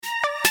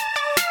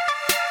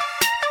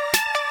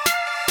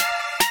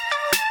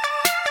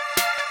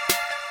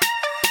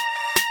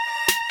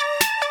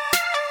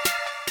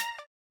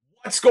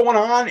going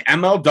on,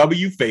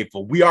 MLW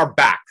faithful? We are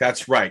back.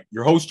 That's right.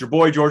 Your host, your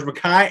boy, George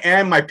Mackay,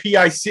 and my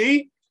PIC.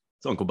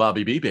 It's Uncle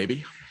Bobby B,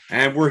 baby.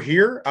 And we're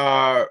here,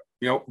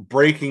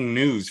 breaking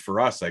news for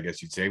us, I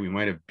guess you'd say. We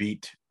might have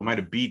beat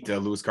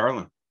Lewis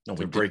Carlin. No,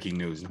 we breaking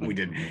news. No, we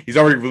didn't. He's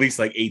already released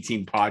like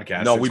 18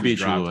 podcasts. No, we beat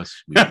you,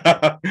 Lewis.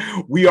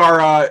 We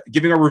are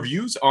giving our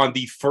reviews on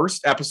the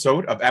first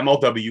episode of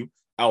MLW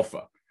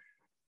Alpha.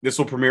 This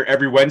will premiere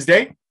every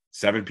Wednesday,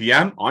 7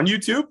 p.m. on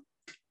YouTube.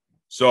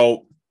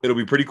 So it'll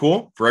be pretty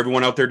cool for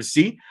everyone out there to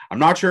see. I'm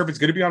not sure if it's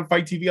going to be on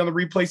Fight TV on the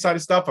replay side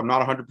of stuff. I'm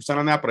not 100%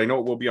 on that, but I know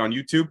it will be on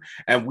YouTube.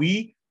 And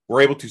we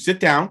were able to sit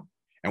down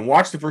and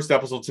watch the first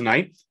episode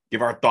tonight,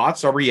 give our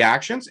thoughts, our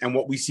reactions, and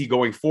what we see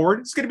going forward.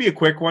 It's going to be a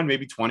quick one,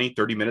 maybe 20,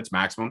 30 minutes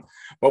maximum.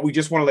 But we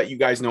just want to let you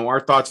guys know our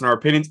thoughts and our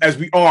opinions as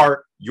we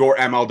are your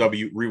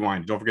MLW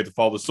Rewind. Don't forget to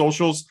follow the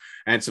socials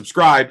and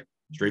subscribe to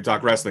Straight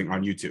Talk Wrestling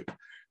on YouTube.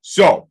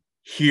 So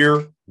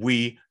here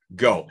we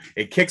go.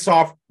 It kicks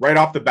off right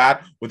off the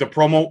bat with a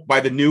promo by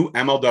the new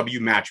MLW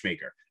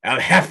matchmaker, El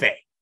Jefe,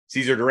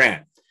 Cesar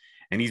Duran.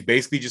 And he's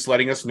basically just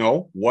letting us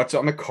know what's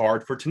on the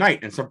card for tonight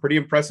and some pretty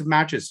impressive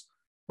matches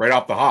right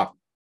off the hop.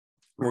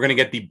 We're going to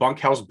get the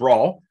bunkhouse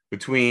brawl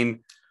between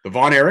the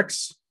Von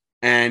Erichs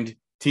and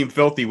Team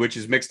Filthy, which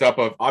is mixed up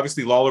of,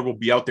 obviously, Lawler will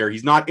be out there.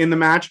 He's not in the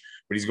match,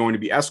 but he's going to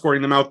be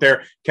escorting them out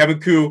there. Kevin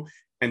Koo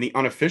and the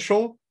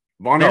unofficial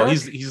Von Erich.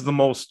 He's the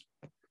most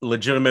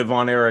legitimate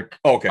Von Erich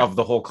of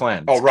the whole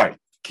clan. Oh, right.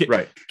 Kip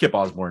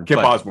Osborne.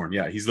 Osborne,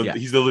 yeah. He's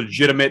the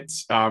legitimate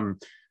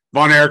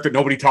Von Erich that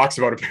nobody talks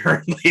about,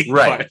 apparently.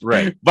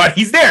 Right. But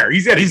he's there.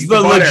 He's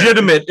the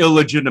legitimate,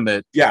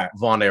 illegitimate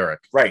Von Erich.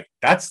 Right.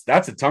 That's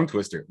a tongue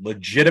twister.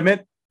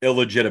 Legitimate,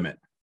 illegitimate.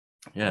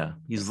 Yeah.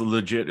 He's the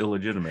legit,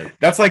 illegitimate.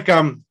 That's like,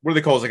 what do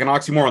they call it? Like an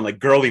oxymoron, like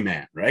girly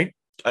man, right?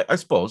 I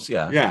suppose,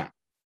 yeah. Yeah.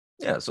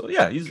 Yeah, so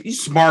yeah,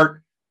 he's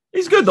smart.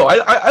 He's good, though.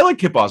 I like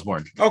Kip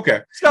Osborne.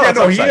 Okay.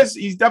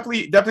 He's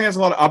definitely has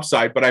a lot of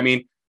upside, but I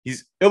mean,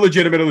 he's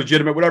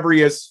illegitimate, whatever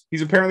he is.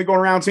 He's apparently going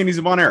around saying he's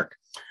a Von Erich.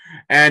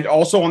 And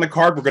also on the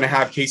card, we're going to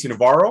have Casey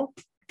Navarro,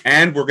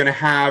 and we're going to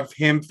have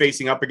him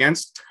facing up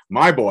against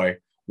my boy,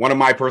 one of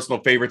my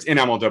personal favorites in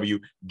MLW,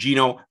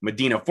 Gino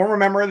Medina, former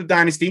member of the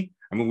Dynasty.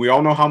 I mean, we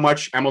all know how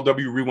much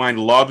MLW Rewind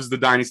loves the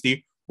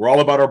Dynasty. We're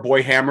all about our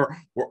boy Hammer.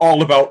 We're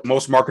all about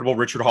most marketable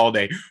Richard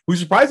Holiday, who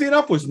surprisingly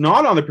enough was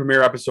not on the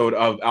premiere episode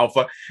of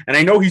Alpha. And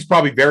I know he's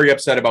probably very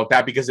upset about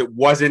that because it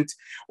wasn't,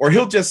 or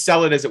he'll just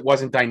sell it as it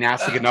wasn't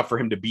dynastic enough for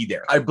him to be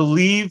there. I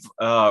believe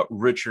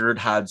Richard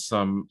had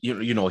some,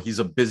 he's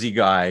a busy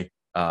guy.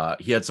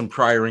 He had some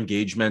prior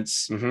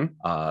engagements,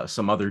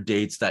 some other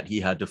dates that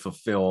he had to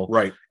fulfill.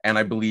 Right. And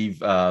I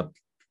believe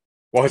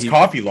his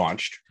coffee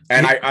launched,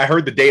 and I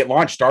heard the day it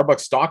launched, Starbucks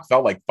stock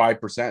fell like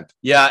 5%.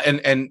 Yeah,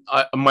 and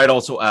I might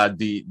also add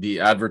the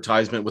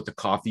advertisement with the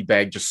coffee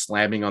bag just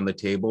slamming on the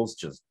tables,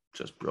 just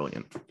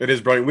brilliant. It is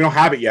brilliant. We don't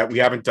have it yet. We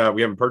haven't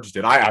purchased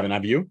it. I haven't.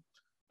 Have you?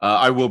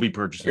 I will be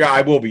purchasing. Yeah,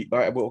 I will be.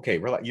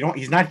 Okay,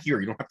 he's not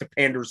here. You don't have to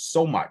pander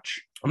so much.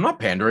 I'm not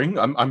pandering.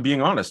 I'm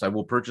being honest. I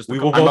will purchase. We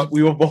will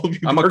both be.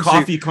 I'm a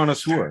coffee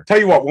connoisseur. Tell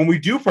you what, when we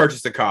do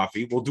purchase the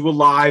coffee, we'll do a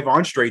live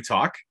on Straight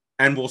Talk,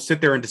 and we'll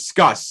sit there and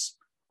discuss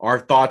our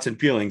thoughts and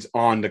feelings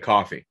on the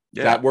coffee.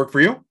 Yeah. That work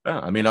for you? Yeah,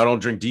 I mean, I don't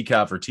drink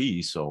decaf or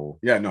tea, so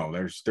yeah, no,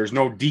 there's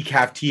no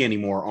decaf tea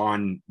anymore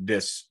on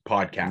this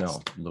podcast.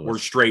 No, Lewis. We're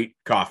straight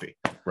coffee.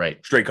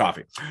 Right. Straight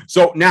coffee.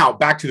 So now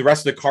back to the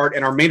rest of the card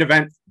and our main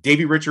event,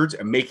 Davey Richards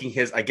making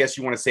his, I guess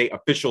you want to say,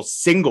 official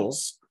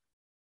singles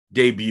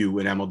debut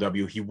in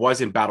MLW. He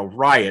was in Battle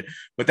Riot,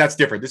 but that's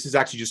different. This is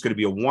actually just going to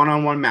be a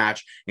one-on-one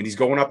match, and he's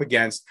going up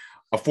against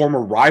a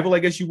former rival, I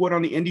guess you would,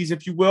 on the indies,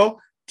 if you will,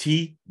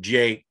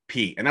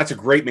 TJP. And that's a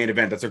great main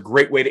event. That's a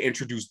great way to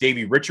introduce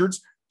Davey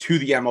Richards to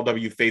the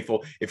MLW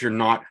faithful if you're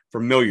not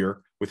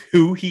familiar with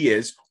who he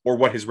is or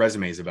what his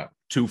resume is about.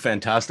 Two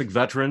fantastic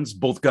veterans,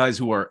 both guys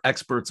who are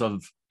experts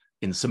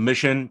in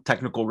submission,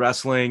 technical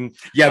wrestling.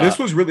 Yeah,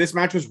 this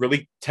match was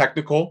really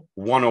technical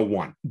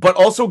 101. But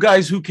also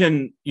guys who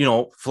can,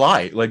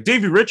 fly. Like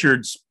Davey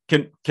Richards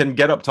can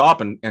get up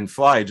top and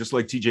fly just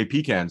like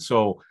TJP can.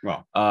 So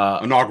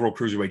inaugural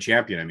cruiserweight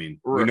champion. I mean,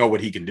 we know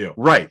what he can do.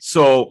 Right.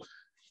 So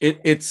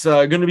it's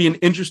going to be an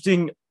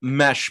interesting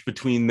mesh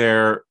between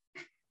their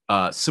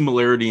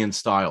similarity in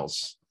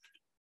styles.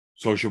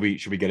 So should we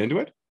get into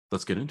it?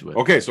 Let's get into it.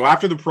 Okay, so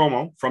after the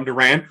promo from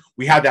Duran,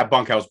 we had that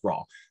bunkhouse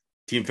brawl.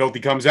 Team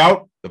Filthy comes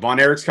out, the Von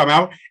Erichs come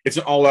out. It's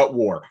an all-out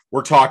war.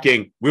 We're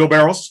talking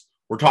wheelbarrows,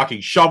 we're talking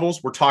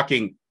shovels, we're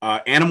talking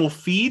animal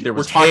feed,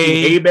 we're talking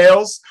hay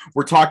bales,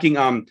 we're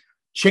talking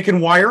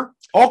chicken wire,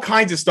 all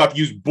kinds of stuff.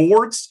 Use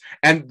boards,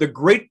 and the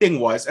great thing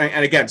was,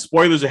 and again,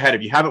 spoilers ahead.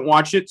 If you haven't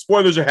watched it,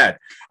 spoilers ahead.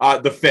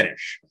 The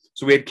finish.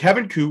 So we had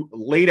Kevin Koo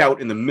laid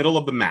out in the middle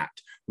of the mat.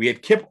 We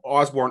had Kip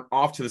Osborne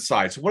off to the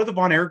side. So what do the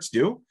Von Erichs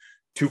do?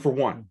 2 for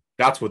 1.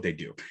 That's what they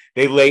do.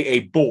 They lay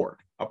a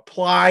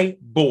ply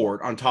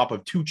board on top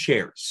of 2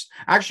 chairs.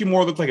 Actually,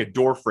 more looked like a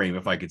door frame,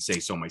 if I could say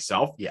so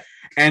myself. Yeah.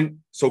 And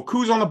so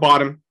Koo's on the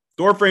bottom,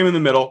 door frame in the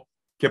middle,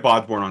 Kip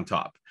Osborne on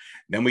top.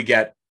 Then we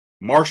get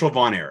Marshall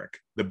Von Erich,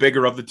 the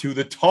bigger of the two,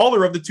 the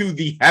taller of the two,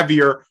 the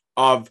heavier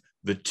of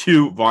the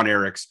two. Von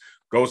Erichs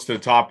goes to the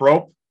top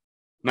rope.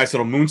 Nice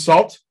little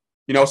moonsault.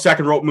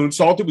 Second rope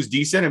moonsault. It was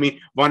decent. I mean,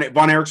 Von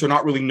Erichs are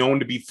not really known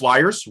to be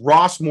flyers.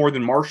 Ross more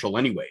than Marshall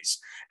anyways.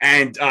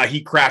 And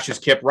he crashes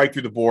Kip right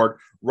through the board,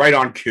 right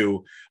on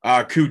Ku.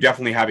 Ku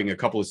definitely having a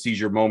couple of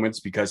seizure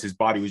moments because his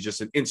body was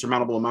just an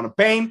insurmountable amount of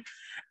pain.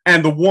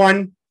 And the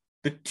 1,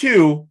 the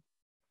 2,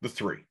 the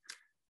 3.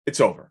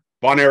 It's over.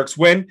 Von Erichs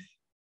win.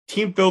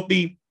 Team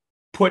Filthy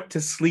put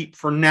to sleep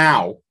for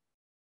now.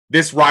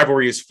 This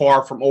rivalry is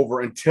far from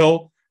over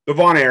until the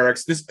Von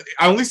Erichs.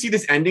 I only see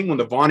this ending when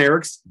the Von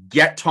Erichs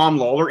get Tom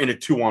Lawler in a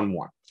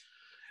 2-on-1.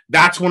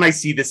 That's when I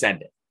see this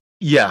ending.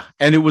 Yeah,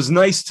 and it was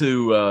nice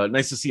to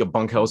see a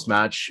bunkhouse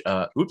match.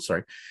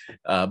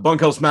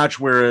 Bunkhouse match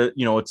where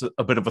it's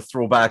a bit of a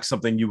throwback,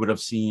 something you would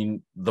have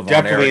seen the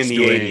Von Erichs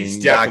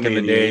doing back in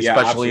the day,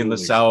 especially in the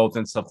South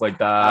and stuff like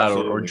that,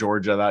 or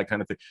Georgia, that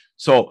kind of thing.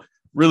 So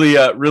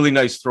really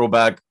nice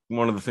throwback.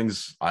 One of the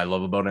things I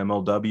love about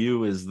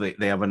MLW is they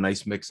have a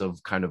nice mix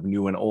of kind of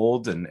new and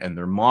old, and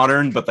they're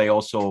modern, but they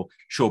also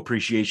show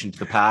appreciation to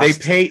the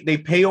past. They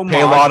pay homage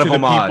to the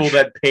people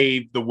that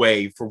paved the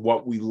way for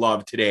what we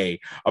love today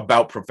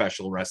about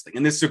professional wrestling.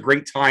 And this is a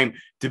great time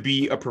to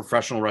be a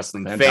professional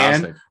wrestling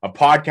fan, a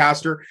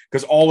podcaster,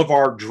 because all of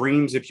our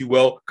dreams, if you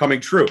will, coming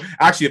true.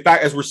 Actually, in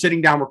fact, as we're sitting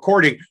down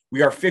recording,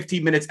 we are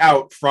 15 minutes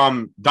out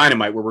from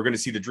Dynamite, where we're going to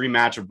see the dream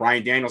match of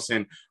Bryan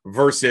Danielson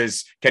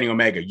versus Kenny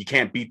Omega. You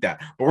can't beat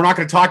that. But we're not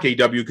going to talk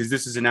AEW because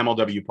this is an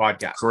MLW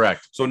podcast.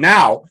 Correct. So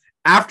now,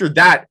 after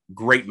that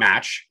great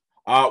match,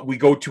 we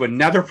go to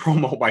another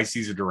promo by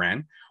Cesar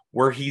Duran,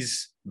 where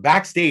he's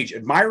backstage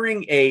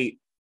admiring a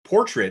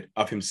portrait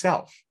of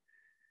himself.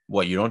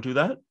 What, you don't do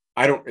that?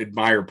 I don't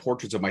admire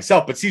portraits of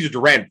myself, but Cesar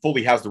Duran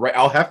fully has the right.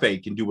 El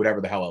Jefe can do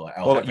whatever the hell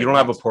El Jefe you don't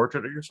wants. have a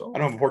portrait of yourself? I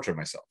don't have a portrait of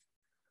myself.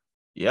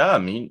 Yeah,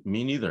 me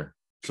neither.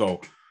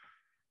 So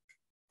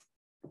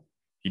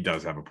he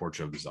does have a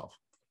portrait of himself.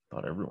 I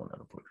thought everyone had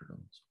a portrait of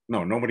himself.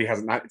 No, nobody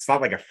has. It's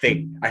not like a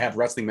thing. I have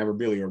wrestling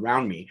memorabilia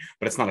around me,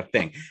 but it's not a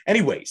thing.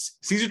 Anyways,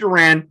 Cesar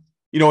Duran,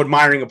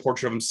 admiring a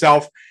portrait of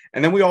himself.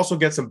 And then we also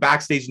get some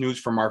backstage news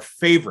from our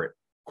favorite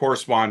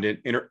correspondent,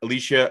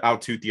 Alicia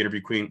Altout, the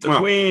interview queen. The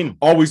queen.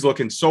 Always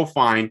looking so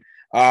fine.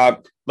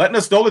 Letting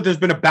us know that there's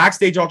been a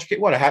backstage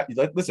altercation.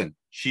 Listen,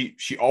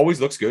 she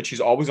always looks good. She's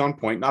always on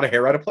point, not a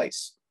hair out of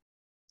place.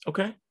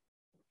 Okay.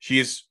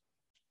 She's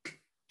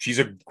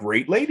a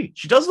great lady.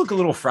 She does look a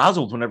little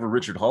frazzled whenever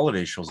Richard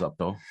Holiday shows up,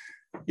 though.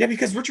 Yeah,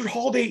 because Richard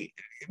Holiday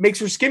makes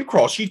her skin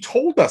crawl. She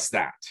told us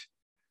that.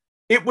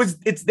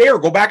 It's there.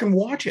 Go back and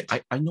watch it.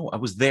 I know. I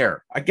was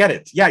there. I get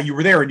it. Yeah, you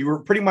were there, and you were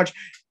pretty much.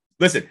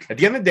 Listen, at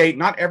the end of the day,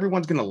 not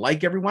everyone's going to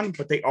like everyone,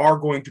 but they are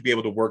going to be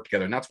able to work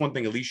together. And that's one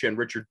thing Alicia and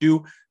Richard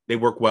do. They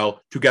work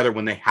well together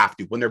when they have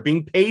to. When they're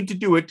being paid to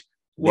do it,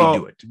 they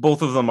do it.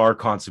 Both of them are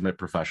consummate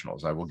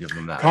professionals. I will give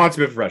them that.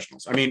 Consummate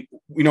professionals. I mean,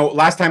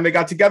 last time they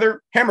got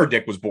together, Hammer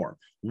Dick was born.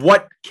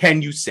 What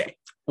can you say?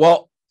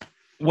 Well,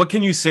 what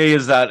can you say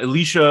is that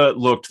Alicia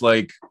looked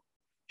like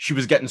she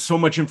was getting so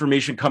much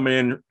information coming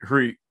in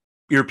her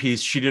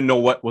earpiece. She didn't know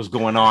what was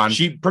going on.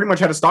 She pretty much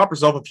had to stop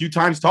herself a few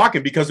times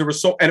talking because there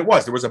was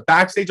a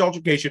backstage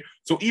altercation.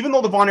 So even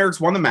though the Von Erichs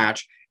won the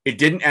match, it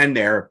didn't end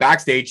there.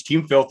 Backstage,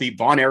 Team Filthy,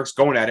 Von Erichs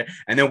going at it.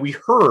 And then we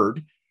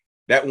heard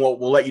that, we'll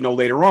let you know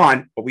later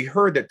on, but we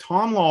heard that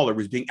Tom Lawler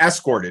was being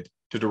escorted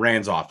to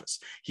Duran's office.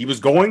 He was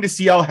going to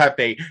see El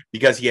Jefe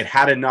because he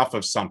had enough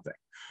of something.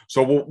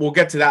 So we'll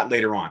get to that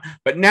later on.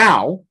 But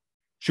now,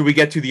 should we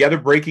get to the other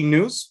breaking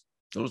news?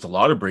 There was a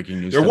lot of breaking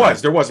news. There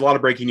was a lot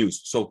of breaking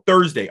news. So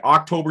Thursday,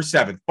 October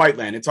 7th,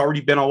 Fightland. It's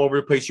already been all over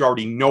the place. You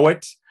already know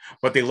it,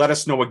 but they let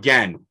us know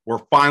again. We're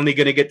finally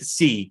going to get to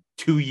see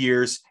 2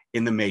 years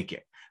in the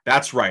making.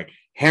 That's right.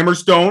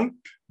 Hammerstone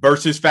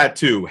versus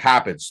Fatu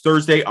happens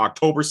Thursday,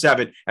 October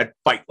 7th at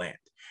Fightland.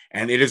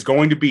 And it is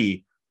going to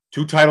be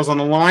 2 titles on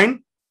the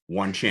line,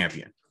 1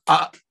 champion.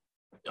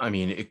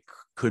 It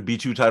could be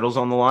 2 titles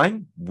on the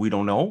line. We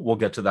don't know. We'll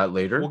get to that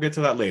later.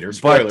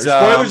 Spoilers.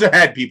 Spoilers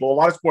ahead, people. A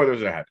lot of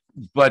spoilers ahead.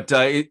 But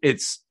I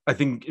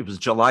think it was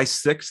July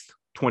 6th,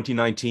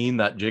 2019,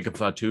 that Jacob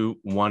Fatu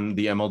won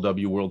the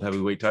MLW World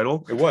Heavyweight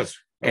title. It was.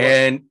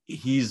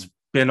 He's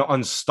been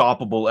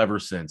unstoppable ever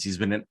since. He's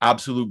been an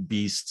absolute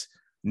beast.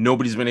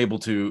 Nobody's been able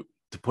to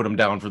put him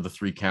down for the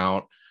 3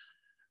 count.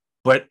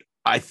 But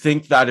I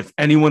think that if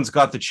anyone's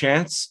got the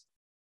chance,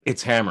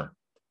 it's Hammer.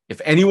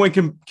 If anyone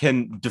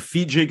can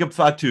defeat Jacob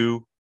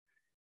Fatu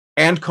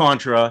and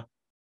Contra,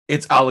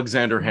 it's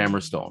Alexander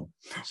Hammerstone.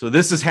 So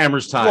this is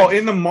Hammer's time. Well,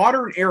 in the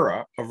modern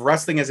era of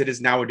wrestling as it is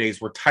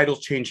nowadays, where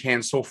titles change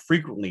hands so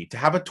frequently, to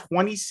have a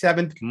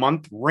 27th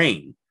month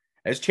reign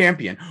as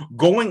champion,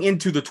 going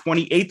into the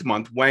 28th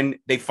month when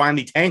they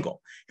finally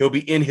tangle, he'll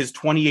be in his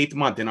 28th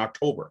month in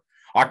October.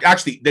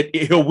 Actually,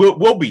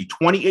 will be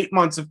 28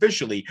 months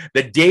officially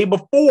the day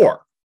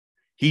before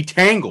he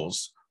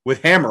tangles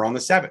with Hammer on the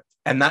 7th.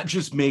 And that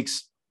just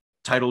makes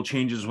title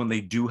changes when they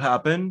do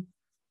happen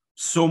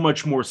so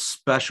much more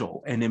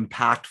special and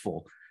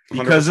impactful,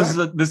 because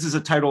 100%. This is a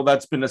title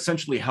that's been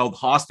essentially held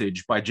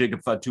hostage by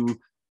Jacob Fatu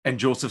and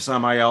Joseph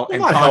Samael well,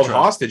 and not Contra.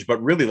 held hostage,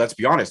 but really, let's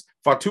be honest.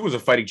 Fatu was a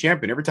fighting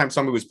champion. Every time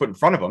somebody was put in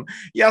front of him,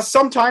 yeah,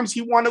 sometimes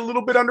he won a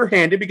little bit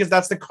underhanded because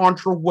that's the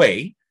Contra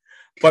way.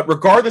 But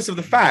regardless of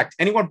the fact,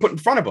 anyone put in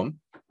front of him,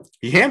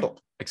 he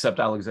handled. Except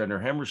Alexander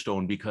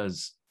Hammerstone,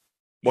 because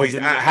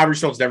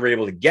Hammerstone's never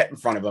able to get in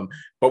front of him,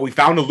 but we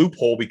found a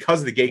loophole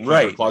because of the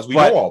gatekeeper clause. We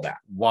know all that.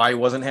 Why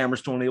wasn't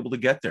Hammerstone able to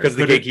get there? Because of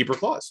the gatekeeper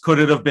clause. Could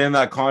it have been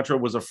that Contra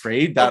was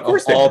afraid that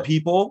of all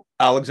people,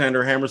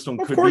 Alexander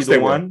Hammerstone could be the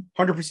one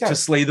 100% to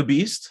slay the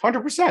beast?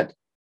 100%.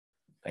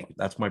 Thank you.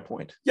 That's my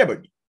point. Yeah,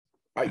 but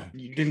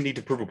you didn't need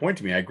to prove a point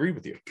to me. I agree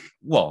with you.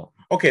 Well,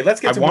 okay, let's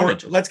get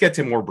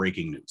to more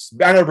breaking news.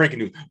 Not breaking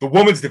news. The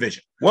women's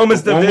division.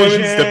 Women's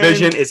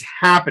division is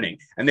happening,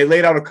 and they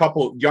laid out a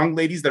couple young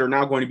ladies that are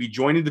now going to be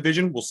joining the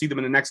division. We'll see them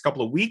in the next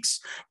couple of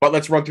weeks. But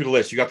let's run through the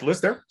list. You got the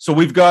list there? So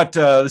we've got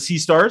the Sea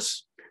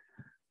Stars.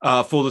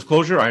 Full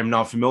disclosure, I am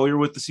not familiar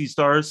with the Sea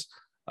Stars,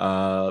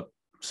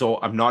 so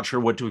I'm not sure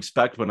what to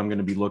expect. But I'm going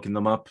to be looking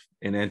them up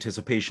in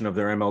anticipation of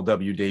their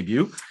MLW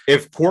debut.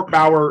 If Court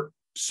Bauer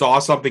saw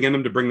something in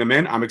them to bring them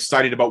in, I'm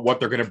excited about what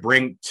they're going to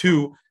bring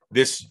to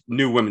this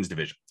new women's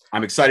division.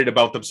 I'm excited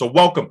about them. So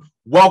welcome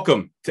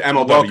to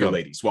MLW,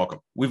 ladies. Welcome.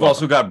 We've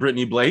also got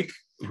Brittany Blake,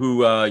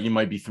 who you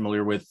might be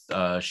familiar with.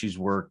 She's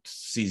worked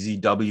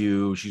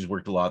CZW. She's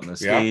worked a lot in the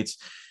States.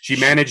 She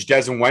managed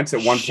Des and Wentz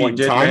at one point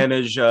in time.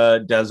 She did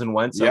manage Des and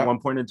Wentz at one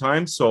point in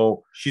time.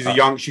 So she's a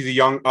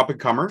young up and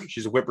comer.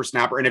 She's a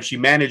whippersnapper. And if she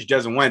managed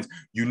Des and Wentz,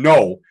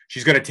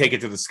 she's going to take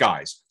it to the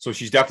skies. So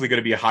she's definitely going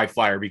to be a high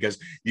flyer, because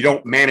you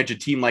don't manage a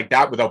team like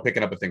that without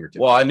picking up a thing or two.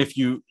 Well, and if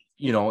you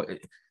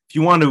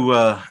want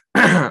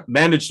to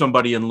manage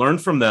somebody and learn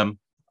from them,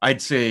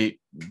 I'd say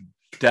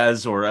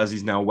Des, or as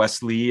he's now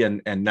Wesley,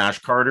 and Nash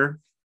Carter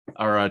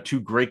are two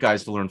great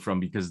guys to learn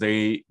from, because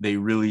they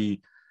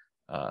really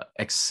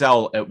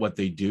excel at what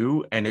they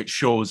do, and it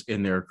shows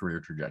in their career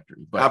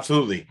trajectory. But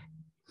absolutely.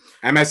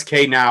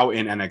 MSK now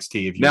in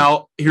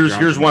NXT.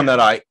 Here's one that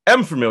I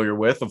am familiar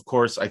with. Of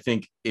course, I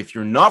think if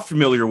you're not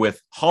familiar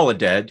with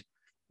Holodead,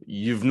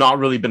 you've not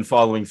really been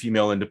following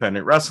female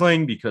independent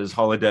wrestling, because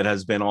Holodead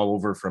has been all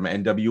over, from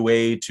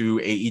NWA to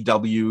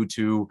AEW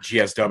to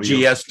GSW.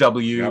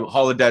 Yep.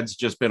 Holodead's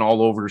just been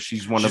all over.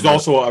 She's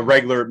also a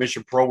regular at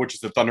Mission Pro, which is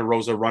the Thunder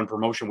Rosa run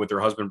promotion with her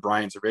husband,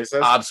 Brian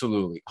Cerveza.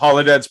 Absolutely.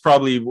 Holodead's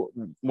probably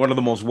one of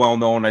the most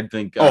well-known, I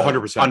think,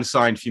 100%.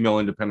 unsigned female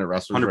independent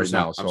wrestlers right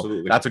now. So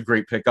absolutely. That's a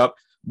great pickup.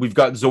 We've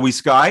got Zoe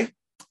Sky.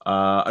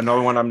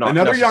 Another one I'm not.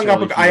 Another young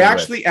up. I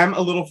actually am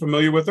a little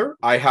familiar with her.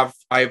 I've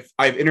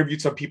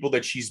interviewed some people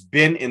that she's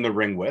been in the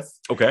ring with.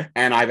 Okay.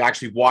 And I've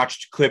actually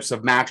watched clips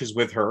of matches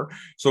with her.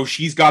 So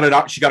she's got it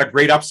up. She got a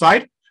great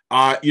upside.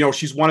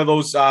 She's one of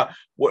those.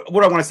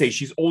 What I want to say,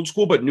 she's old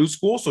school but new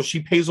school. So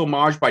she pays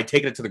homage by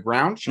taking it to the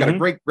ground. She got a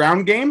great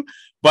ground game,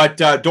 but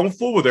don't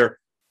fool with her.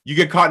 You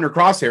get caught in her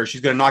crosshair,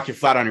 she's going to knock you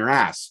flat on your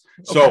ass.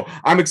 Okay. So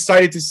I'm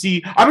excited to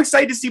see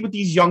what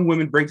these young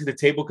women bring to the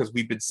table, because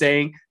we've been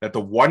saying that the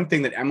one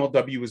thing that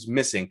MLW is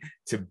missing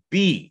to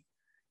be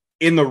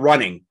in the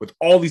running with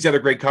all these other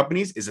great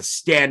companies is a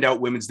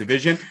standout women's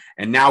division.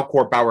 And now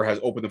Court Bauer has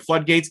opened the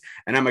floodgates,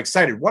 and I'm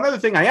excited. One other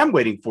thing I am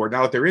waiting for,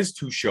 now that there is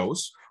 2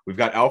 shows, we've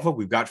got Alpha,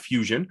 we've got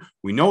Fusion.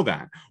 We know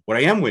that. What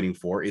I am waiting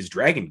for is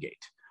Dragon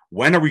Gate.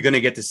 When are we going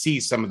to get to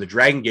see some of the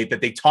Dragon Gate that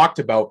they talked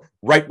about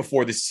right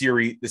before the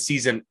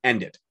season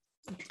ended?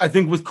 I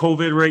think with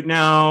COVID right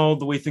now,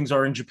 the way things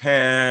are in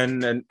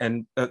Japan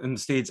and in the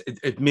States,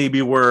 it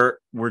maybe we're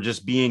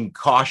just being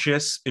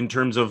cautious in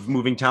terms of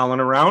moving talent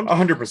around.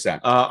 100%.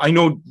 I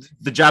know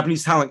the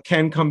Japanese talent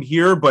can come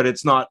here, but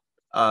it's not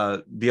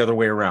the other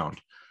way around.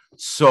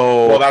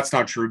 So, well, that's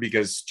not true,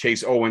 because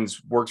Chase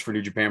Owens works for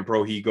New Japan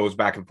Pro. He goes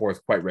back and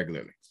forth quite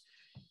regularly.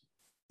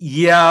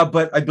 Yeah,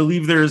 but I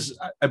believe there's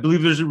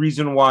a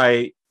reason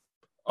why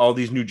all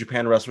these New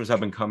Japan wrestlers have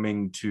been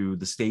coming to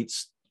the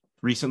States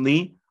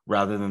recently,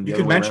 rather than you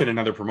could mention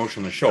another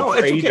promotion on the show. No,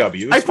 for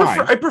AEW.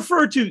 Okay. I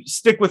prefer to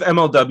stick with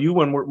MLW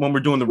when we're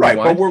doing the right.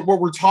 But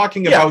we're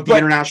talking about the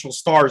international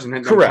stars and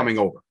then coming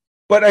over.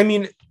 But I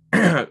mean,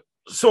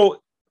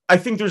 so I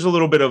think there's a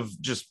little bit of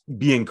just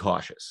being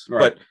cautious.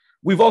 Right. But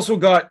we've also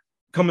got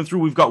coming through.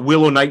 We've got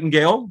Willow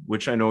Nightingale,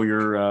 which I know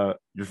you're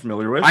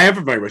familiar with. I am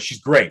familiar with.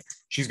 She's great.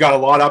 She's got a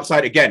lot of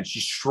upside. Again,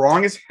 she's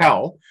strong as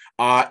hell.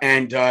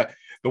 And the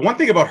one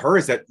thing about her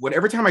is that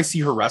every time I see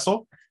her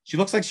wrestle, she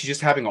looks like she's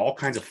just having all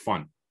kinds of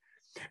fun.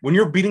 When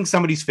you're beating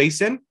somebody's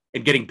face in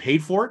and getting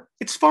paid for it,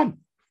 it's fun.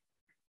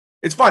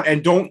 It's fun.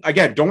 And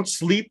don't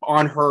sleep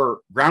on her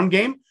ground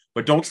game,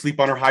 but don't sleep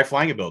on her high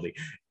flying ability.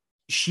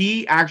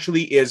 She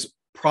actually is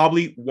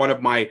probably one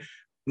of my,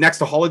 next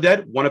to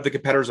Holodead, one of the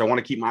competitors I want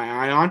to keep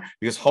my eye on,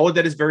 because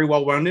Holodead is very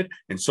well rounded,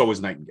 and so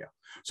is Nightingale.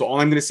 So all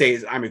I'm going to say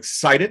is I'm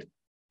excited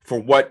for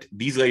what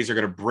these ladies are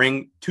going to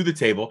bring to the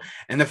table.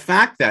 And the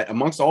fact that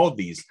amongst all of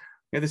these,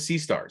 we have the Sea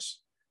Stars,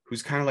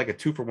 who's kind of like a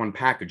 2-for-1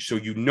 package. So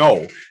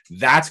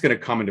that's going to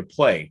come into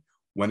play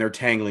when they're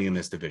tangling in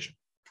this division.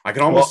 I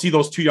can almost see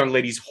those 2 young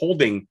ladies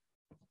holding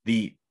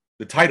the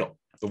title,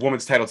 the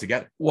women's title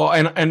together. Well,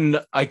 and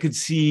I could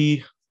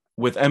see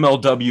with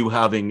MLW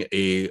having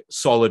a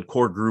solid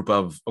core group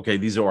of, okay,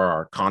 these are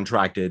our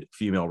contracted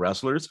female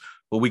wrestlers,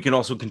 but we can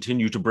also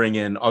continue to bring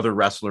in other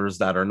wrestlers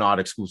that are not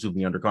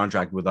exclusively under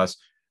contract with us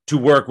to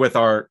work with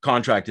our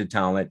contracted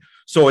talent.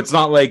 So it's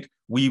not like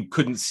we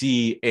couldn't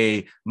see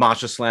a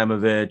Masha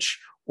Slamovich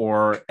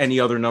or any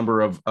other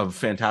number of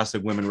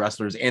fantastic women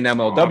wrestlers in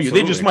MLW.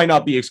 They just might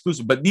not be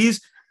exclusive, but these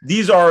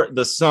are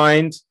the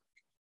signed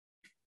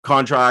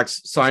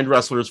contracts, signed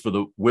wrestlers for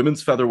the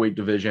women's featherweight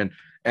division.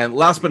 And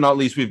last but not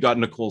least, we've got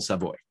Nicole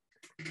Savoy.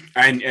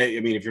 And I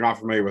mean, if you're not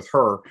familiar with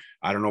her,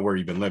 I don't know where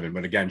you've been living,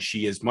 but again,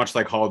 she is much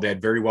like Holiday,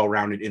 very well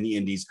rounded in the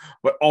indies,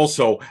 but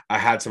also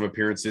had some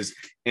appearances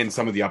in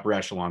some of the upper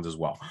echelons as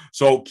well.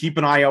 So keep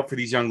an eye out for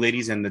these young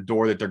ladies and the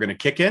door that they're going to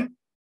kick in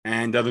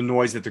and the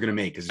noise that they're going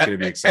to make, because it's going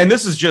to be exciting. And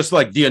this is just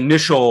like the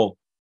initial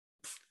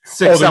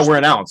 6 that were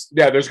announced.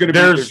 Yeah, there's going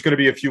to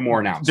be a few more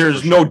announced.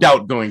 There's no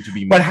doubt going to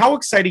be more. But how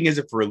exciting is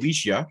it for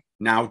Alicia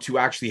now to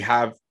actually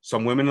have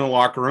some women in the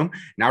locker room?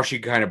 Now she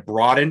can kind of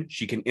broaden.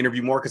 She can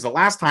interview more, because the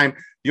last time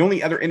the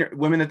only other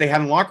women that they had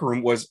in the locker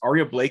room was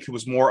Aria Blake, who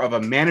was more of a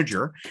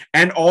manager,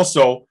 and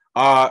also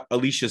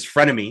Alicia's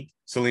frenemy,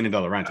 Selena De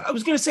La Renta. I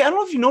was going to say, I don't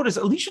know if you noticed,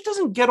 Alicia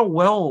doesn't get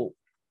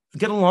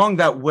along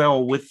that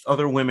well with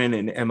other women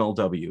in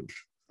MLW.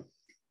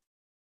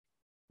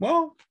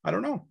 Well, I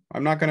don't know.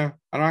 I'm not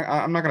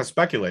gonna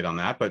speculate on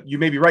that, but you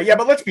may be right. Yeah,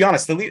 but let's be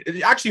honest.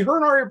 Actually, her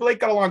and Aria Blake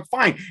got along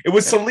fine. It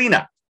was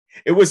Selena.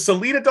 It was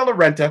Selena De La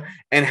Renta,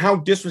 and how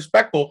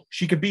disrespectful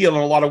she could be in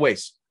a lot of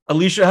ways.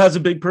 Alicia has a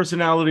big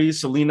personality.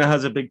 Selena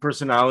has a big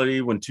personality.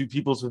 When two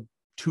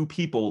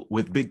people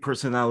with big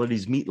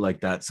personalities meet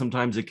like that,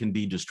 sometimes it can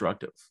be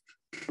destructive.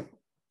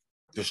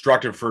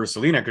 Destructive for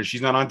Selena because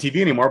she's not on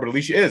TV anymore, but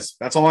Alicia is.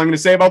 That's all I'm going to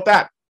say about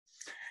that.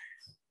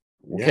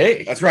 Okay,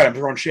 yeah, that's right. I'm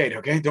throwing shade.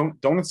 Okay, don't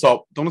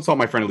insult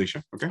my friend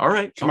Alicia. Okay, all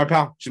right. She's my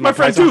pal. She's my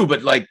friend too,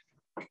 but like,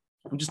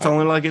 I'm just telling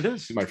her like it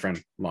is. She's my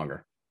friend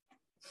longer.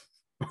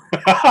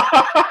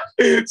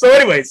 So,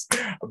 anyways,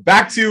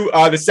 back to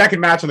the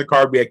second match on the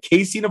card. We had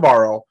Casey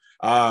Navarro.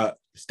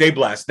 Stay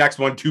blessed. Next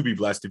one to be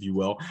blessed, if you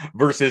will,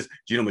 versus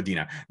Gino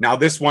Medina. Now,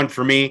 this one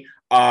for me,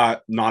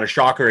 not a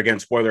shocker. Again,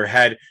 spoiler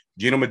ahead.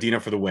 Gino Medina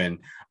for the win.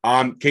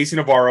 Casey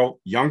Navarro,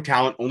 young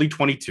talent, only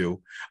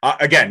 22.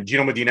 Again,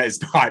 Gino Medina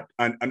is not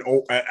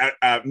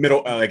a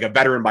middle, like a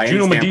veteran by any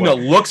standpoint. Gino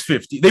Medina looks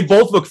 50. They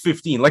both look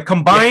 15. Like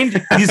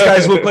combined, these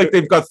guys look like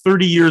they've got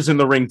 30 years in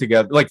the ring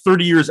together, like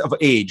 30 years of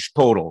age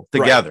total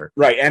together.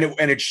 Right.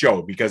 And it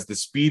showed because the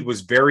speed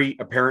was very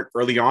apparent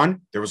early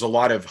on. There was a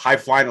lot of high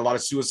flying, a lot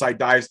of suicide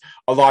dives,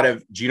 a lot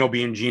of Gino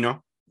being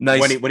Gino. Nice.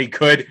 When he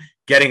could,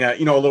 getting a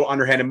little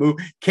underhanded move.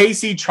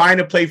 Casey trying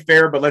to play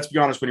fair, but let's be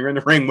honest, when you're in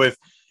the ring with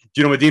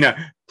Gino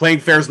Medina, playing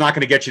fair is not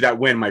going to get you that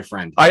win, my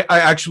friend. I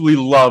actually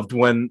loved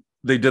when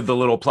they did the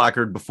little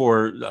placard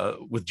before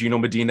with Gino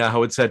Medina,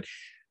 how it said,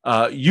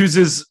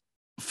 uses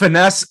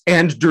finesse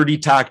and dirty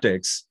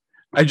tactics.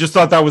 I just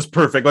thought that was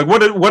perfect. Like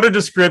what a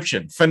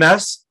description,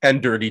 finesse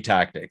and dirty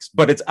tactics,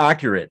 but it's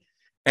accurate.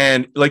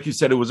 And like you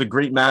said, it was a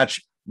great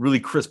match.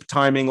 Really crisp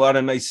timing, a lot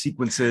of nice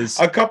sequences.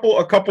 A couple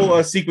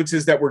of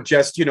sequences that were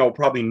just,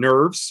 probably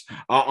nerves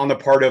on the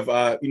part of,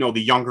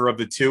 the younger of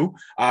the two,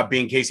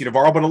 being Casey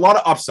Navarro, but a lot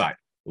of upside.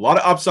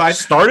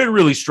 Started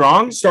really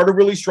strong.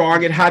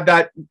 It had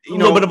that, a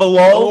little bit of a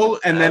lull,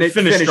 and then it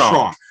finished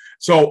strong.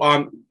 So,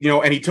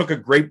 and he took a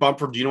great bump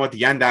from Gino at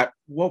the end. That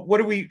what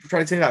do we try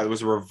to say? That it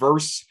was a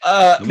reverse.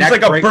 It was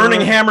like a burning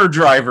hammer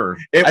driver.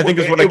 I think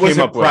is what I came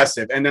up with.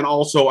 Impressive. And then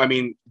also, I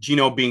mean,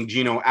 Gino being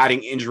Gino,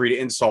 adding injury to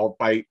insult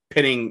by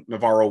pinning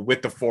Navarro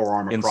with the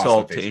forearm across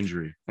insult the face. To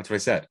injury. That's what I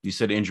said. You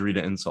said injury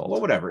to insult.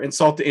 Well, whatever.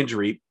 Insult to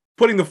injury.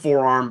 Putting the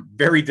forearm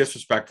very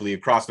disrespectfully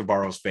across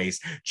Navarro's face,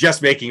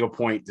 just making a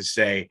point to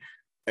say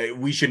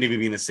we shouldn't even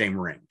be in the same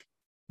ring.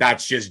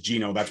 That's just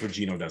Gino. That's what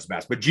Gino does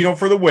best. But Gino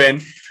for the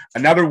win,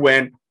 another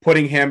win,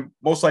 putting him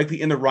most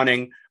likely in the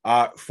running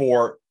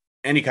for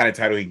any kind of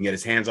title he can get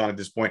his hands on at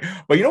this point.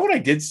 But you know what I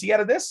did see out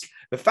of this?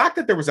 The fact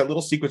that there was that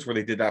little sequence where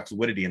they did that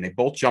fluidity and they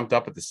both jumped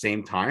up at the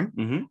same time.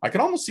 Mm-hmm. I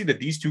can almost see that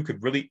these two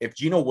could really, if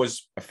Gino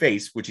was a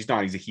face, which he's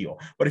not, he's a heel.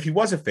 But if he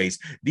was a face,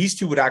 these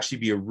two would actually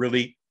be a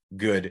really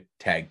good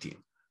tag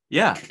team.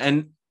 Yeah.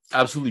 And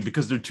absolutely,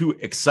 because they're two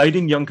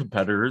exciting young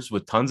competitors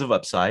with tons of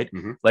upside.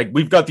 Mm-hmm. Like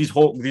we've got these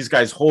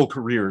guys' whole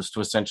careers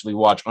to essentially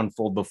watch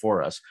unfold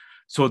before us.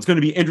 So it's going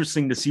to be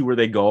interesting to see where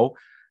they go.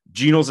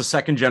 Gino's a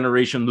second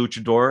generation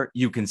luchador.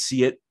 You can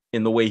see it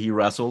in the way he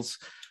wrestles.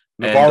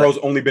 Navarro's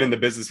only been in the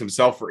business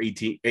himself for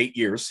 8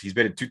 years. He's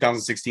been in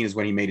 2016 is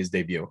when he made his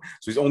debut.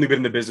 So he's only been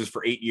in the business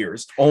for 8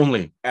 years.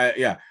 Only.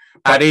 Yeah.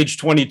 At age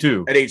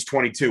 22. At age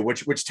 22,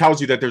 which tells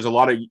you that there's a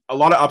lot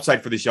of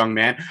upside for this young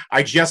man.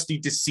 I just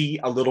need to see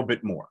a little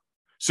bit more.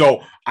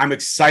 So I'm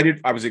excited.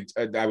 I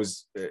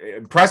was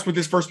impressed with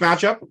this first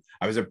matchup.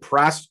 I was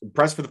impressed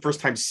for the first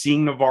time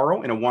seeing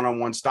Navarro in a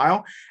one-on-one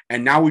style.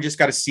 And now we just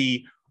got to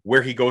see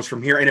where he goes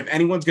from here. And if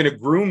anyone's going to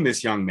groom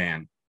this young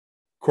man,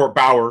 Court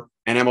Bauer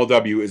and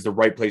MLW is the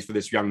right place for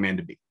this young man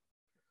to be.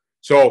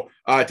 So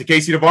to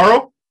Casey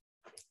Navarro,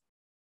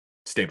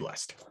 stay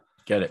blessed.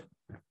 Get it.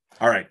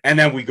 All right. And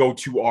then we go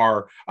to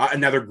our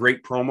another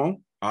great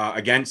promo.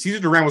 Again, Cesar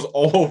Duran was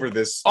all over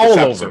this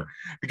episode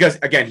because,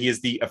 again, he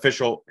is the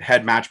official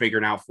head matchmaker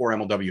now for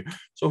MLW.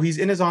 So he's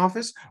in his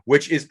office,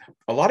 which is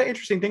a lot of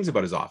interesting things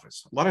about his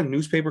office. A lot of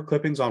newspaper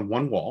clippings on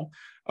one wall,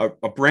 a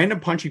random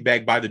punching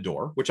bag by the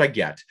door, which I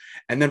get.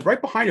 And then right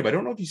behind him, I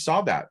don't know if you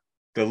saw that,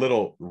 the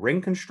little ring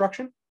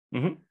construction.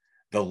 Mm-hmm.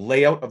 The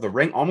layout of the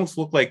ring almost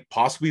looked like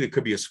possibly there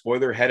could be a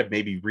spoiler ahead of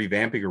maybe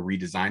revamping or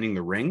redesigning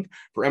the ring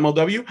for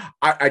MLW.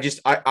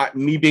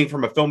 Me being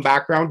from a film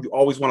background, you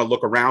always want to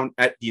look around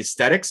at the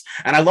aesthetics.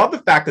 And I love the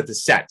fact that the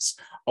sets,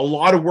 a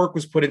lot of work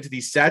was put into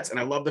these sets. And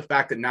I love the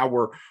fact that now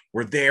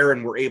we're there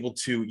and we're able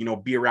to,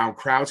 be around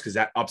crowds because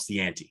that ups the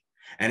ante.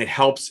 And it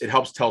helps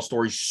tell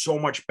stories so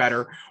much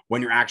better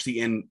when you're actually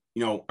in,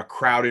 a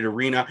crowded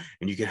arena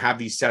and you can have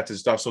these sets and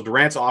stuff. So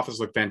Durant's office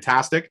looked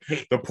fantastic.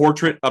 The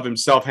portrait of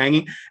himself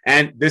hanging.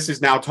 And this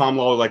is now Tom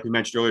Lawler, like we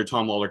mentioned earlier.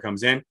 Tom Lawler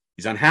comes in.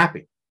 He's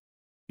unhappy.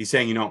 He's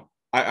saying,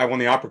 I won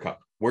the Opera Cup.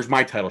 Where's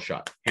my title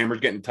shot? Hammer's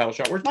getting the title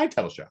shot. Where's my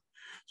title shot?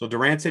 So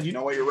Durant said, you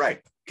know what? You're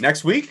right.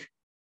 Next week,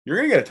 you're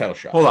going to get a title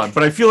shot. Hold on.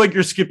 But I feel like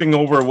you're skipping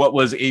over what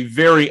was a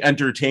very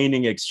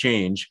entertaining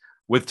exchange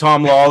with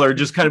Tom Lawler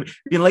just kind of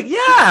being like,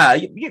 yeah,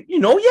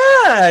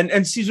 yeah.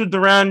 And Cesar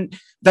Duran,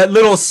 that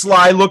little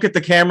sly look at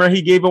the camera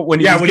he gave it when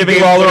he was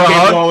giving Lawler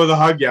a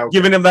hug. Yeah, okay.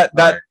 Giving him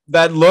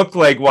that look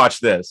like, watch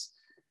this.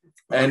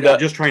 And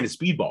just trying to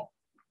speedball.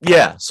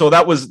 Yeah. So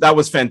that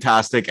was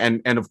fantastic.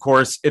 And of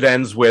course it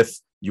ends with,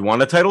 you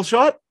want a title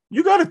shot?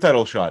 You got a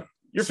title shot.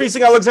 You're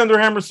facing Alexander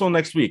Hammerstone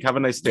next week. Have a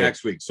nice day.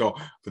 Next week. So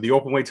for the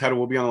openweight title,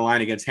 we'll be on the line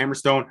against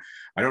Hammerstone.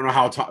 I don't know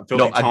how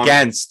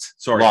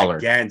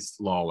against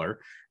Lawler.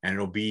 And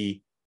it'll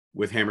be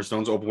with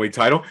Hammerstone's openweight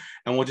title,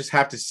 and we'll just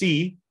have to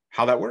see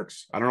how that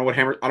works. I don't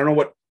know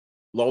what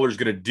Lawler's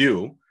going to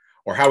do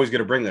or how he's going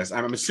to bring this.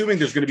 I'm assuming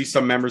there's going to be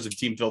some members of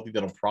Team Filthy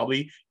that'll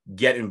probably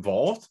get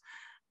involved,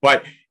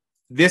 but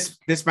this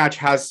match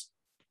has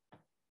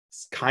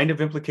kind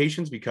of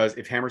implications because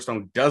if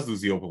Hammerstone does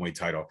lose the openweight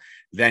title,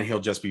 then he'll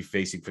just be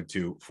facing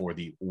for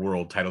the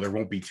world title. There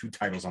won't be two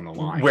titles on the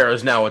line.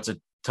 Whereas now it's a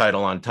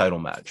title on title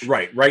match.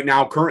 Right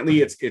now,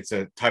 currently it's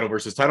a title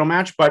versus title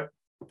match, but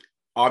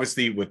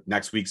obviously, with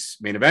next week's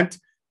main event,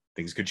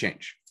 things could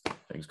change.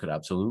 Things could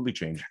absolutely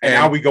change. And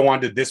now we go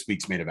on to this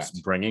week's main event.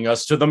 Bringing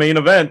us to the main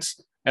event.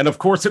 And of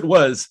course, it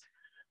was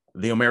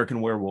the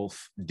American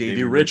Werewolf,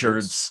 Davey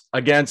Richards,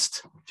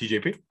 against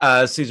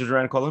TJP. Cesar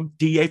Duran, call him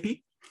DAP.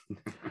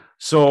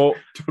 So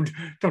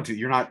don't do.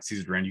 You're not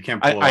Cesar Duran. You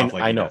can't pull it off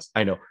like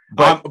I know.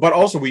 But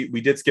also, we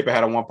did skip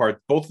ahead on one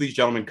part. Both of these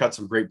gentlemen cut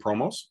some great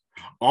promos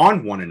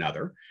on one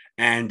another.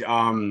 And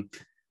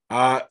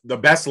the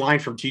best line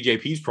from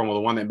TJP's promo, the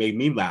one that made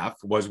me laugh,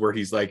 was where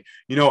he's like,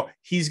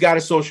 he's got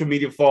a social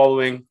media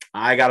following.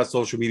 I got a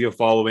social media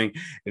following.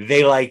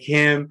 They like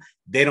him.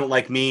 They don't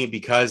like me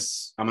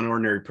because I'm an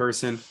ordinary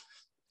person.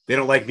 They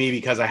don't like me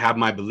because I have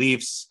my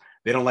beliefs.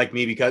 They don't like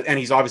me because, and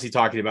he's obviously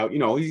talking about,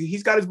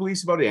 he's got his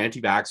beliefs about the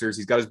anti-vaxxers.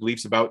 He's got his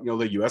beliefs about,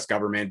 the U.S.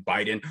 government,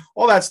 Biden,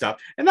 all that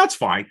stuff. And that's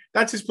fine.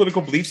 That's his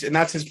political beliefs. And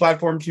that's his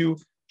platform to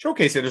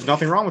showcase it. There's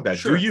nothing wrong with that.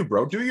 Sure. Do you,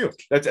 bro? Do you?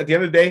 That's at the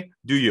end of the day,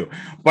 do you?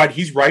 But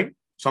he's right.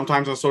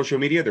 Sometimes on social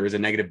media, there is a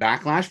negative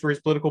backlash for his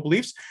political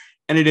beliefs,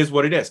 and it is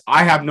what it is.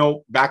 I have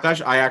no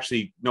backlash. I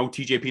actually know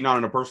TJP, not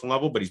on a personal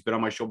level, but he's been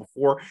on my show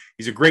before.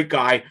 He's a great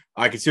guy.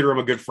 I consider him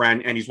a good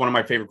friend, and he's one of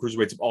my favorite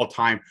cruiserweights of all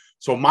time.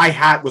 So my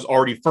hat was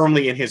already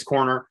firmly in his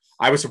corner.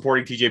 I was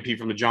supporting TJP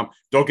from the jump.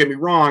 Don't get me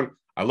wrong.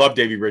 I love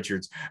Davey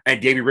Richards.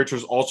 And Davey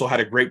Richards also had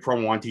a great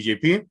promo on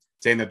TJP,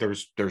 saying that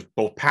there's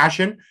both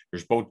passion,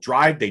 there's both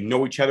drive. They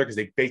know each other because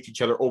they faced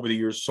each other over the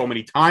years so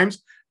many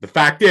times. The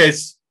fact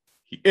is,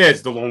 he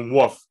is the lone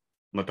wolf.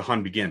 Let the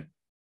hunt begin.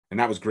 And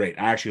that was great.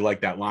 I actually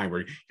like that line where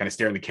he kind of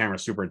staring the camera,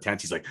 super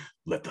intense. He's like,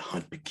 let the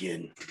hunt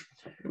begin.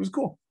 It was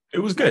cool. It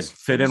was good.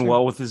 Fit in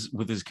well with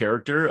his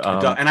character.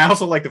 And I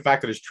also like the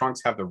fact that his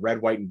trunks have the red,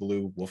 white, and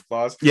blue wolf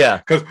claws. Yeah.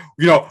 Because,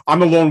 I'm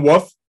the lone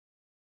wolf.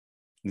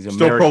 He's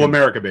still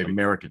pro-America, baby.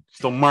 American.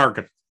 Still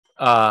American.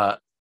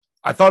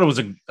 I thought it was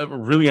a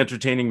really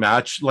entertaining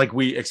match, like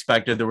we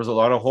expected. There was a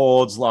lot of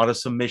holds, a lot of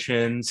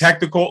submissions.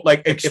 Technical,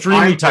 like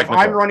extremely technical.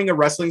 If I'm running a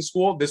wrestling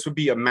school, this would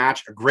be a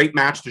great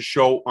match to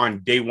show on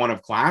day one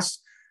of class.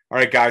 All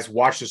right, guys,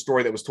 watch the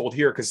story that was told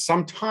here, because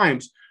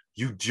sometimes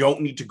you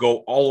don't need to go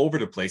all over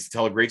the place to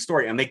tell a great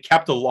story. And they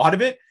kept a lot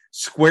of it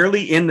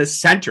squarely in the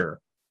center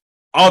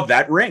of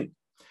that ring.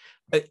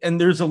 And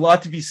there's a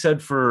lot to be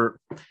said for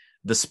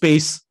the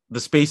spaces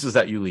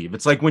that you leave.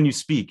 It's like when you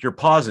speak, your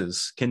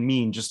pauses can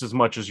mean just as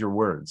much as your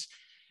words.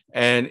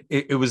 And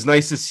it was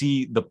nice to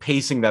see the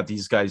pacing that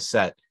these guys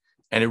set,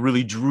 and it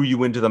really drew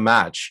you into the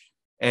match.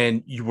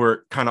 And you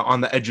were kind of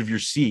on the edge of your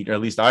seat, or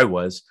at least I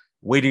was,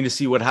 waiting to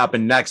see what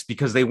happened next,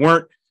 because they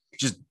weren't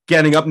just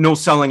getting up, no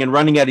selling, and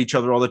running at each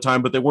other all the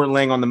time, but they weren't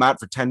laying on the mat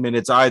for 10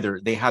 minutes either.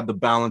 They had the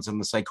balance and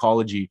the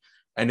psychology,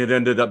 and it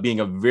ended up being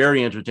a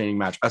very entertaining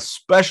match,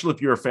 especially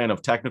if you're a fan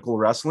of technical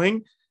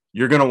wrestling.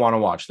 You're going to want to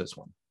watch this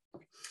one.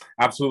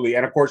 Absolutely.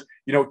 And of course,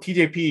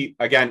 TJP,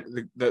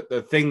 again,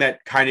 the thing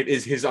that kind of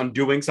is his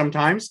undoing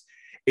sometimes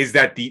is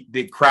that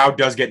the crowd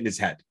does get in his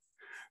head.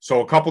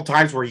 So a couple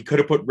times where he could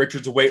have put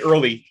Richards away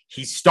early,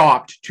 he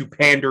stopped to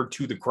pander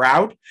to the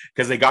crowd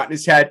because they got in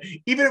his head,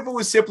 even if it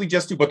was simply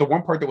just to. But the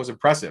one part that was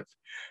impressive,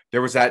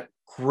 there was that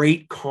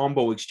great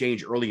combo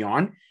exchange early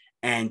on,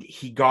 and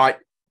he got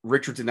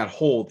Richards in that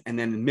hold, and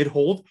then in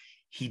mid-hold,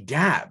 he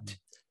dabbed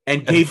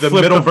and gave the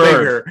middle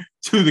finger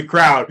to the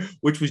crowd,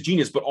 which was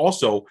genius. But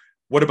also,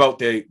 what about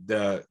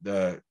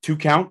the 2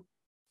 count,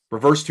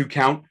 reverse 2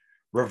 count,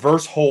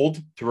 reverse hold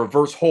to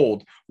reverse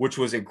hold, which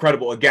was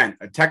incredible. Again,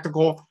 a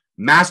technical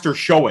master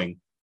showing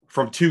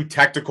from 2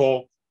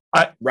 technical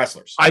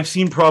wrestlers. I've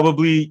seen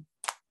probably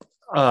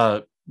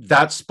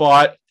that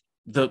spot,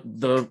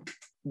 the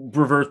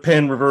reverse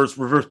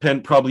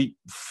pin probably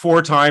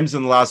 4 times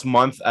in the last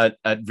month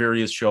at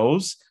various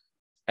shows.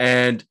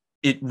 And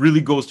it really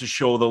goes to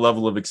show the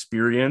level of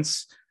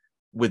experience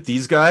with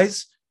these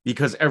guys,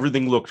 because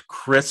everything looked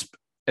crisp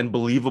and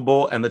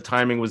believable and the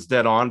timing was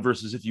dead on,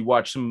 versus if you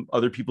watch some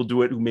other people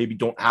do it who maybe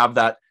don't have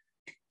that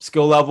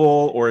skill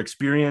level or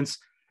experience,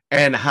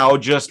 and how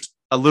just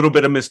a little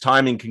bit of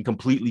mistiming can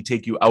completely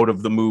take you out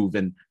of the move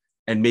and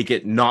make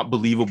it not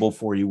believable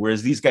for you.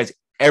 Whereas these guys,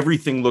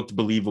 everything looked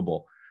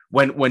believable.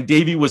 When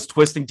Davey was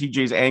twisting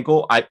TJ's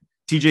ankle,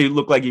 TJ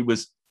looked like he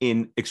was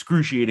in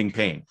excruciating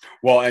pain.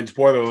 Well, and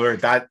spoiler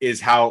alert, that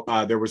is how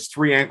there was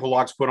 3 ankle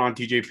locks put on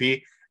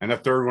TJP, and the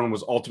third one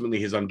was ultimately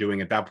his undoing.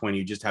 At that point,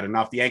 he just had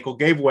enough. The ankle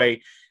gave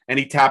way, and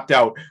he tapped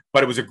out.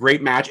 But it was a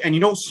great match.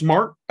 And,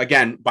 smart,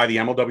 again, by the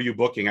MLW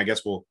booking, I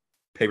guess we'll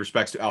pay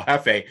respects to El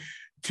Jefe,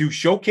 to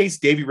showcase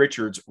Davey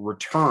Richards'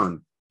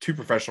 return to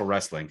professional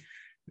wrestling.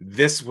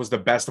 This was the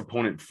best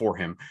opponent for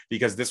him,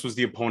 because this was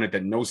the opponent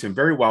that knows him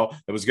very well,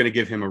 that was going to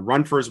give him a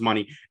run for his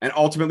money, and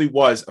ultimately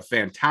was a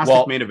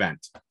fantastic main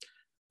event.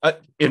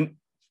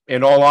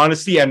 In all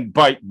honesty, and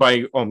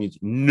by all means,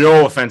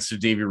 no offense to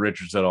Davey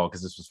Richards at all,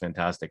 because this was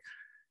fantastic.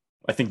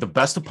 I think the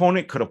best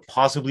opponent could have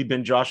possibly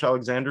been Josh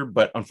Alexander,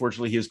 but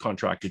unfortunately he is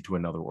contracted to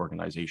another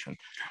organization.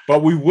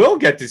 But we will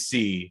get to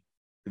see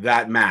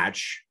that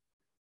match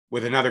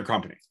with another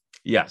company.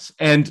 Yes.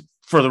 And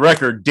for the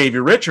record, Davey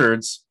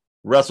Richards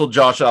wrestled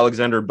Josh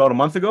Alexander about a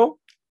month ago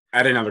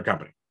at another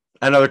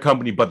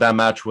company. But that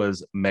match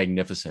was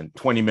magnificent.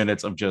 20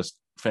 minutes of just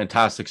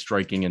fantastic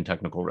striking and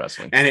technical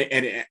wrestling. And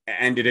it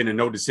ended in a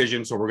no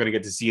decision. So we're going to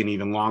get to see an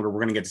even longer. We're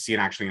going to get to see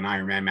an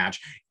Iron Man match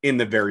in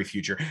the very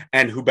future.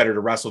 And who better to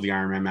wrestle the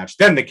Iron Man match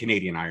than the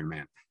Canadian Iron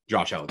Man,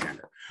 Josh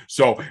Alexander.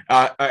 So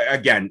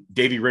again,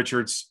 Davey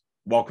Richards,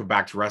 welcome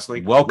back to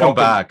wrestling. Welcome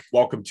back.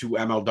 Welcome to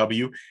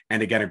MLW.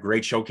 And again, a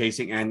great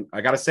showcasing. And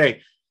I got to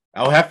say,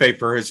 El Jefe,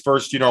 for his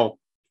first,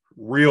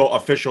 real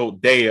official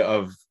day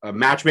of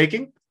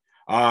matchmaking,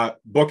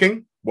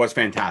 booking, was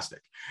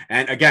fantastic.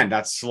 And again,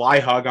 that sly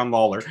hug on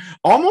Lawler,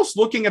 almost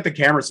looking at the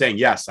camera saying,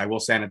 yes, I will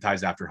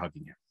sanitize after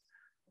hugging him.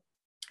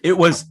 It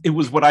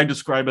was what I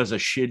describe as a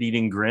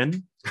shit-eating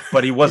grin,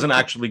 but he wasn't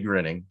actually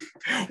grinning.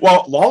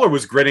 Well, Lawler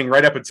was grinning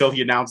right up until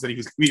he announced that he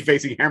was going to be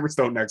facing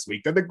Hammerstone next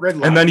week. Then the grin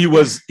left. And then he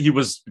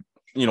was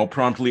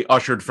promptly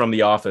ushered from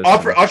the office.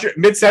 Ushered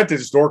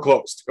mid-sentence, door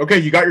closed. Okay,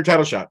 you got your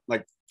title shot.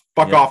 Like,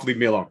 fuck off, leave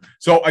me alone.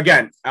 So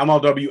again,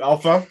 MLW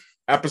Alpha,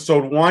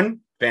 episode 1,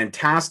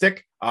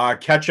 fantastic.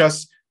 Catch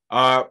us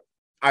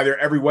either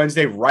every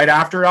Wednesday right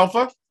after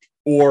Alpha,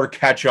 or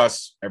catch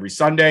us every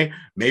Sunday.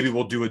 Maybe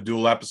we'll do a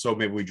dual episode.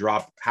 Maybe we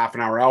drop half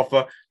an hour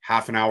Alpha,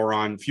 half an hour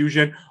on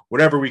Fusion,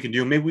 whatever we can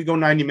do. Maybe we go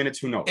 90 minutes.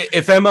 Who knows?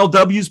 If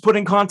MLW's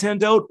putting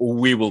content out,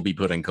 we will be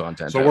putting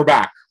content out. We're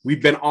back.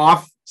 We've been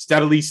off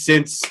steadily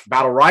since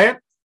Battle Riot.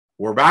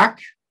 We're back.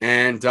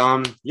 And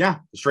the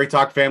Straight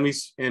Talk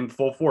family's in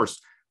full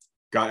force.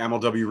 Got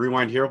MLW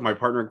Rewind here with my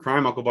partner in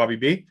crime, Uncle Bobby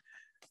B,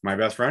 my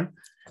best friend.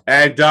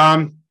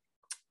 And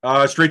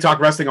Straight Talk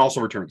Wrestling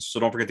also returns. So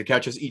don't forget to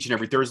catch us each and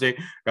every Thursday.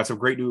 Got some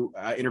great new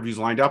interviews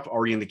lined up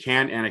already in the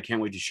can, and I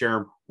can't wait to share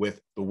them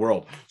with the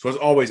world. So as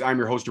always, I'm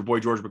your host, your boy,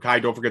 George Mackay.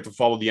 Don't forget to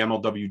follow the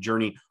MLW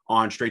journey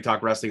on Straight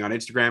Talk Wrestling on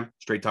Instagram,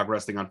 Straight Talk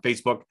Wrestling on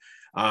Facebook,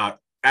 at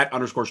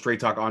 _Straight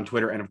Talk on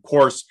Twitter. And of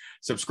course,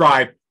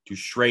 subscribe to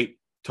Straight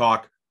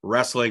Talk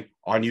Wrestling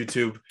on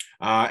YouTube.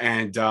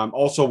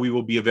 Also, we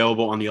will be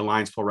available on the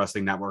Alliance Pro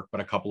Wrestling Network,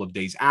 but a couple of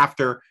days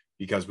after,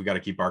 because we got to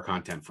keep our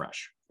content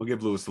fresh. We'll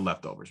give Lewis the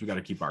leftovers. We got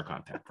to keep our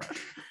content fresh.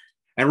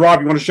 And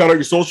Rob, you want to shout out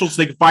your socials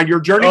so they can find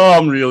your journey? Oh,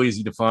 I'm real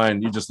easy to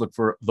find. You just look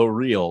for the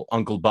real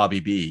Uncle Bobby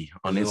B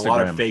on Instagram. A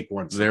lot of fake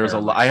ones. There's a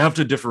lot. I have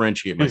to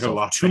differentiate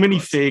myself. Too many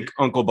fake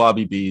Uncle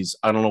Bobby B's.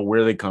 I don't know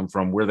where they come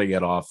from, where they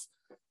get off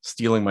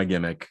stealing my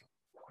gimmick.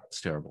 It's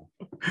terrible.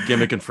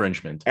 Gimmick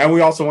infringement. And we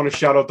also want to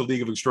shout out the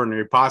League of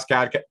Extraordinary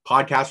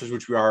Podcasters,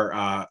 which we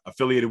are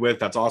affiliated with.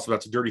 That's awesome.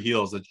 That's Dirty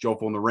Heels. That's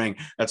Jofo in the Ring.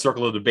 That's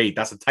Circle of Debate.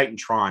 That's a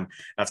Titantron.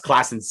 That's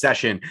Class in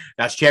Session.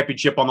 That's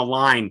Championship on the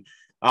Line.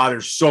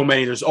 There's so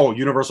many. There's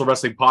Universal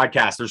Wrestling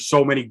Podcast. There's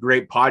so many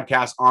great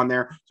podcasts on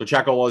there. So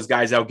check all those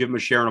guys out. Give them a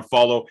share and a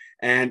follow.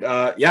 And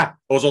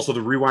there's also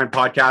the Rewind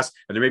Podcast.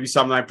 And there may be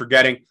something I'm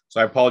forgetting,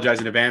 so I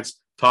apologize in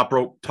advance. Top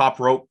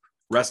Rope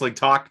Wrestling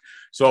Talk.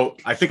 So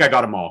I think I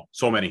got them all.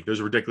 So many.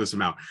 There's a ridiculous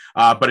amount.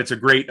 But it's a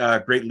great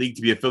league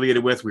to be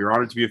affiliated with. We are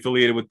honored to be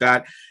affiliated with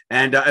that.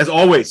 And as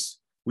always,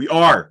 we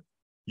are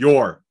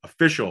your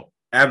official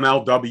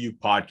MLW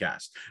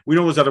podcast. We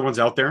know there's other ones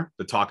out there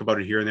that talk about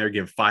it here and there,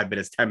 give 5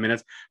 minutes, 10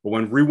 minutes. But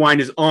when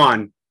Rewind is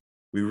on,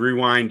 we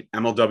rewind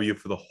MLW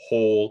for the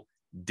whole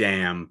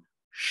damn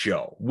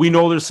show. We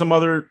know there's some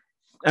other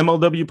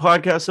MLW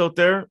podcasts out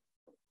there.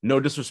 No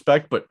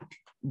disrespect, but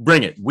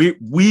bring it.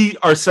 We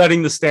are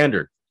setting the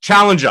standard.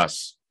 Challenge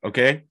us,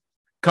 okay?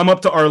 Come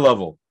up to our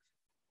level.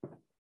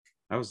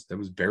 That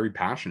was very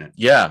passionate.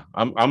 Yeah,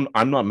 I'm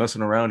not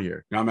messing around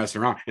here. Not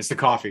messing around. It's the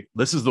coffee.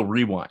 This is the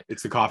Rewind.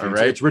 It's the coffee. All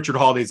right? It's Richard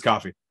Holiday's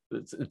coffee.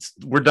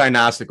 We're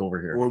dynastic over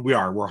here. We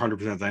are. We're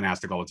 100%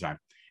 dynastic all the time.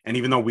 And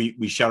even though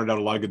we shouted out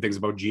a lot of good things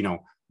about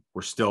Gino,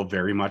 we're still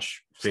very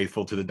much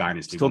faithful to the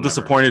dynasty. Still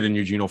disappointed in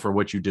you, Gino, for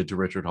what you did to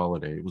Richard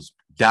Holiday. It was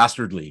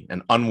dastardly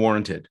and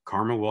unwarranted.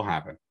 Karma will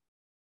happen.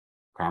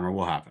 Karma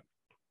will happen.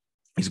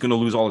 He's going to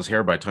lose all his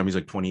hair by the time he's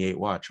like 28.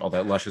 Watch. All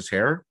that luscious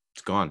hair,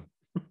 it's gone.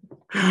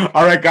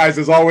 All right, guys.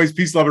 As always,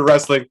 peace, love, and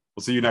wrestling.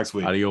 We'll see you next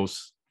week.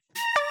 Adios.